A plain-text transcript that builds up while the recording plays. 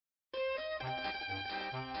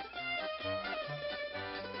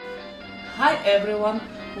Hi everyone,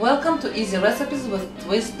 welcome to Easy Recipes with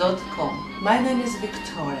Twist.com. My name is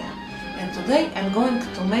Victoria and today I'm going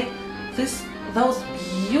to make those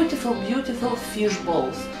beautiful fish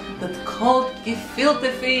balls that called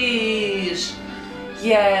gefilte fish.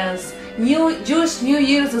 Yes, Jewish New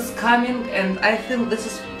Year's is coming and I think this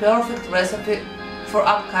is perfect recipe for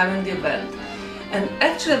upcoming event. And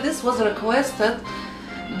actually this was requested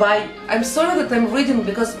by, I'm sorry that I'm reading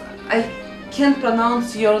because I can't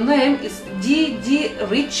pronounce your name, it's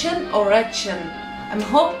Richen or Rechen. I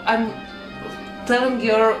hope I'm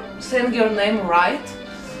saying your name right.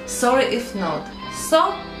 Sorry if not.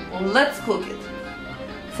 So let's cook it.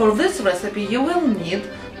 For this recipe you will need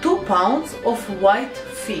 2 pounds of white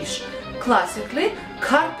fish. Classically,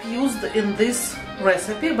 carp used in this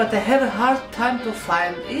recipe, but I have a hard time to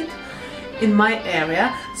find it in my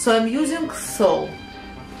area, so I'm using sole.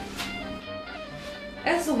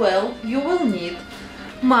 As well, you will need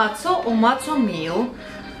matzo or matzo meal,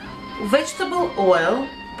 vegetable oil,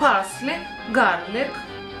 parsley, garlic,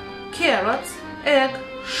 carrots, egg,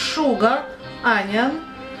 sugar, onion,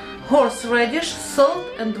 horseradish, salt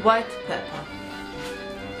and white pepper.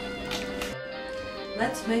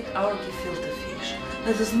 Let's make our gefilte fish.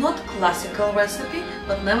 This is not classical recipe,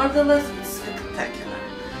 but nevertheless it's spectacular.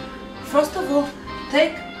 First of all,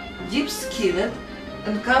 take deep skillet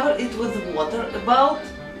and cover it with water about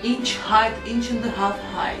inch and a half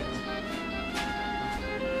height.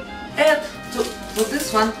 Add to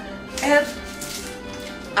this one, add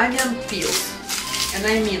onion peels, and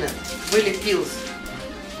I mean it, really peels.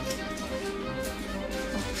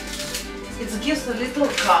 It gives a little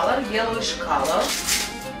color, yellowish color.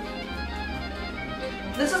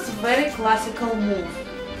 This is a very classical move.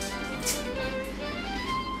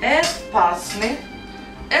 Add parsley.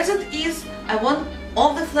 As it is, I want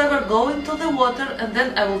all the flavor go into the water and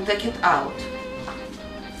then I will take it out.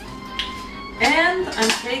 And I'm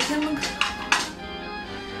taking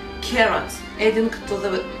carrots, adding to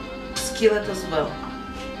the skillet as well.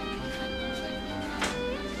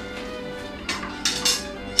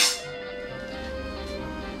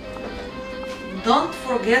 Don't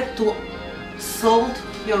forget to salt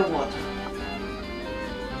your water.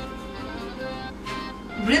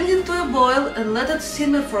 Bring it to a boil and let it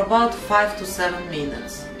simmer for about 5 to 7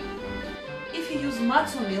 minutes. If you use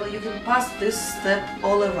matzo meal, you can pass this step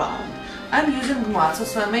all around. I'm using matzo,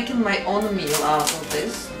 so I'm making my own meal out of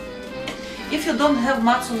this. If you don't have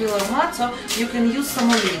matzo meal or matzo, you can use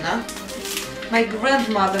semolina. My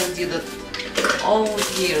grandmother did it all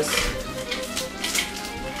years.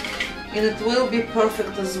 And it will be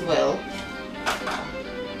perfect as well.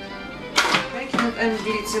 Making it and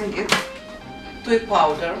blitzing it to a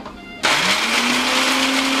powder.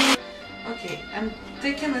 Okay, I'm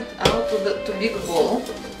taking it out to big bowl.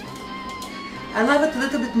 I love it a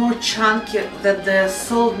little bit more chunky than the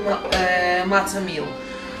sold matzo meal,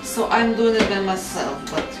 so I'm doing it by myself,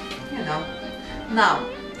 but you know. Now,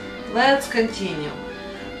 let's continue.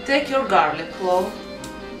 Take your garlic clove,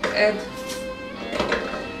 add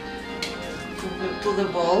to the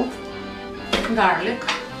bowl, garlic,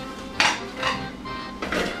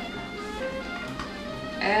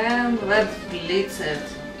 and let's blitz it.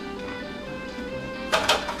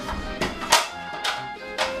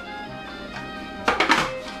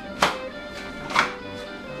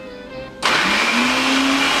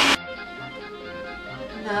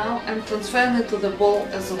 Now I'm transferring it to the bowl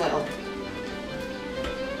as well.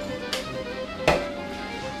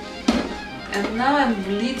 And now I'm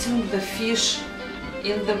blitzing the fish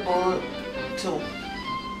in the bowl too.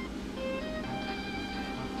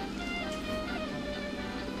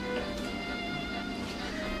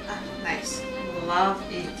 Nice, love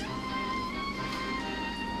it.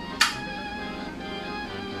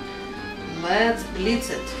 Let's blitz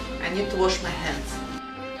it. I need to wash my hands.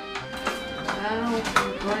 Now I'm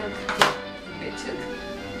going to blitz it.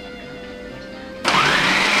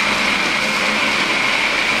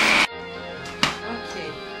 Okay,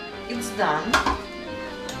 it's done.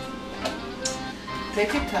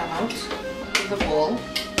 Take it out to the bowl.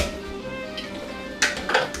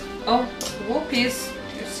 Oh, whoopies!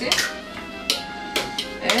 You see?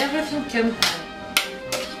 Everything can happen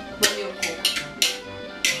when you cook.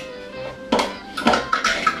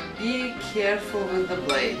 Be careful with the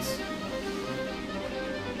blades.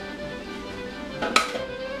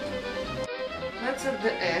 Let's add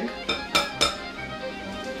the egg.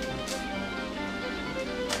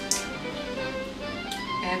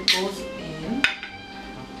 Egg goes in.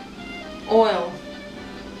 Oil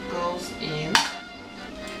goes in.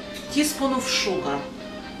 Teaspoon of sugar.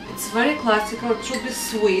 It's very classical, it should be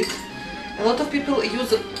sweet. A lot of people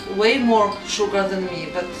use way more sugar than me,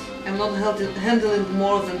 but I'm not handling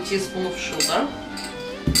more than a teaspoon of sugar.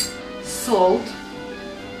 Salt,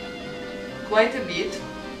 quite a bit,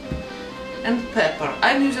 and pepper.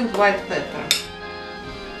 I'm using white pepper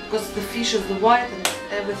because the fish is white and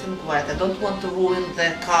everything white. I don't want to ruin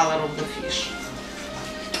the color of the fish.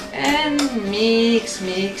 And mix,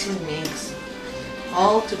 mix, and mix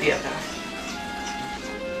all together.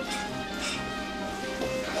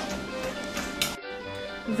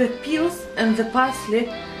 The peels and the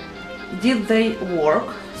parsley did their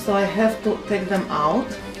work, so I have to take them out.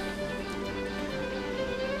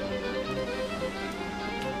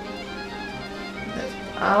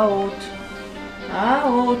 Out,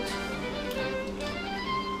 out.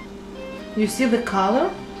 You see the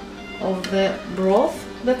color of the broth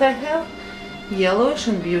that I have? Yellowish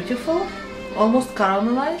and beautiful, almost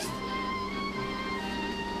caramelized.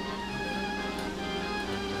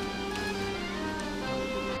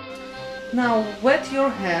 Now wet your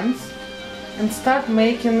hands and start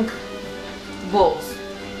making balls.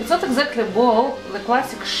 It's not exactly a ball, the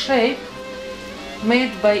classic shape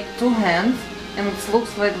made by two hands, and it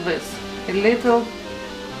looks like this, a little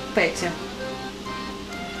patty,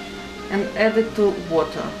 and add it to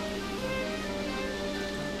water.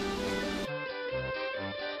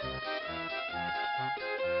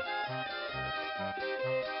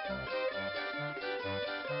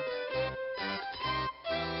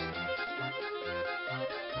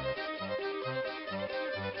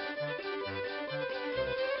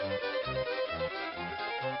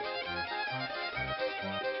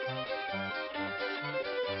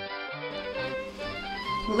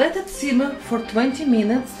 Let it simmer for 20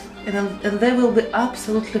 minutes and they will be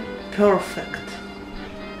absolutely perfect.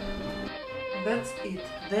 That's it,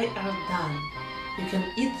 they are done. You can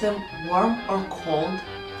eat them warm or cold.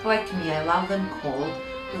 Like me, I love them cold,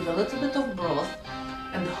 with a little bit of broth,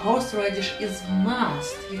 and horseradish is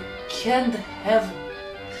must. You can't have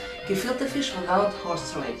gefilte fish without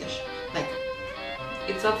horseradish. Like,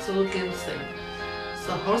 it's absolutely insane.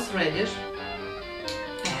 So horseradish,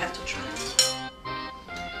 I have to try it.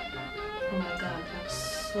 Oh my god, that's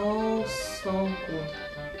so good.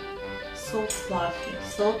 So fluffy,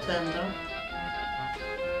 so tender.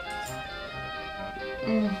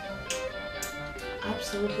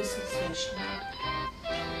 Absolutely sensational.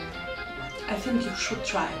 I think you should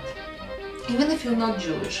try it. Even if you're not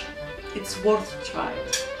Jewish, it's worth trying.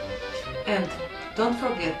 And don't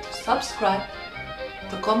forget to subscribe,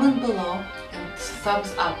 to comment below, and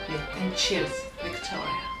thumbs up me. And cheers,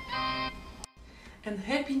 Victoria. And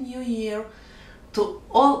Happy New Year to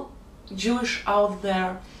all Jewish out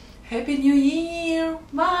there. Happy New Year!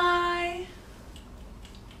 Bye!